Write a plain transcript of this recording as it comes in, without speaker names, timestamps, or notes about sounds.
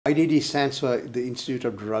IDD stands for the Institute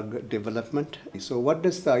of Drug Development. So what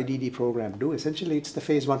does the IDD program do? Essentially, it's the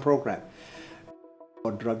phase 1 program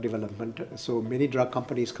for drug development. So many drug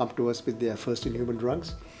companies come to us with their first-in-human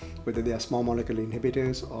drugs, whether they are small molecule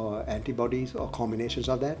inhibitors or antibodies or combinations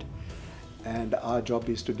of that. And our job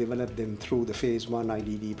is to develop them through the phase 1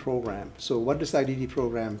 IDD program. So what does the IDD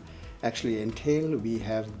program actually entail? We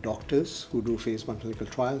have doctors who do phase 1 clinical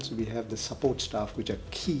trials. We have the support staff, which are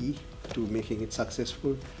key to making it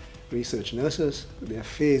successful. Research nurses, they are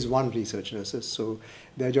phase 1 research nurses. So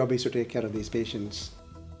their job is to take care of these patients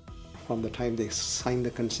from the time they sign the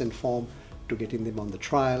consent form to getting them on the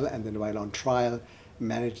trial, and then while on trial,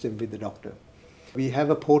 manage them with the doctor. We have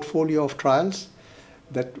a portfolio of trials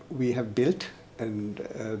that we have built, and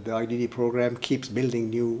the IDD program keeps building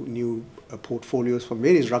new portfolios from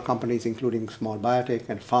various drug companies, including small biotech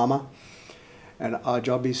and pharma. And our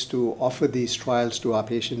job is to offer these trials to our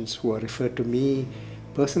patients who are referred to me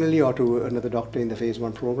personally or to another doctor in the phase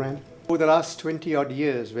 1 program. Over the last 20 odd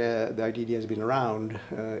years where the IDD has been around,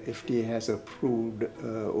 FDA has approved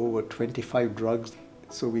over 25 drugs.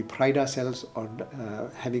 So we pride ourselves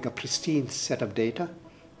on having a pristine set of data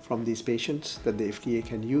from these patients that the FDA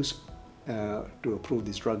can use to approve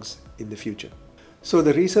these drugs in the future. So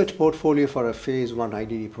the research portfolio for a phase 1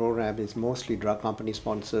 IDD program is mostly drug company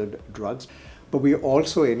sponsored drugs, but we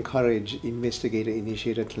also encourage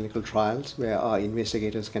investigator-initiated clinical trials where our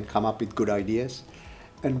investigators can come up with good ideas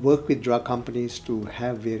and work with drug companies to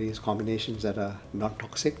have various combinations that are not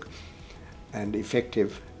toxic and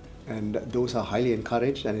effective. And those are highly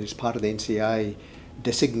encouraged, and it's part of the NCI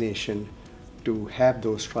designation to have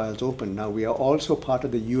those trials open. Now, we are also part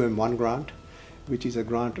of the UM1 grant, which is a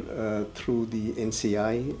grant through the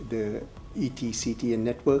NCI, the ETCTN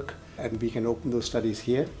network, and we can open those studies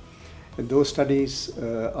here. And those studies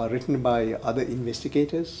are written by other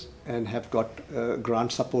investigators and have got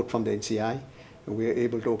grant support from the NCI. And we are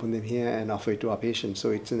able to open them here and offer it to our patients. So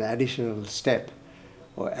it's an additional step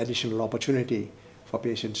or additional opportunity for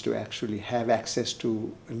patients to actually have access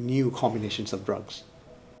to new combinations of drugs.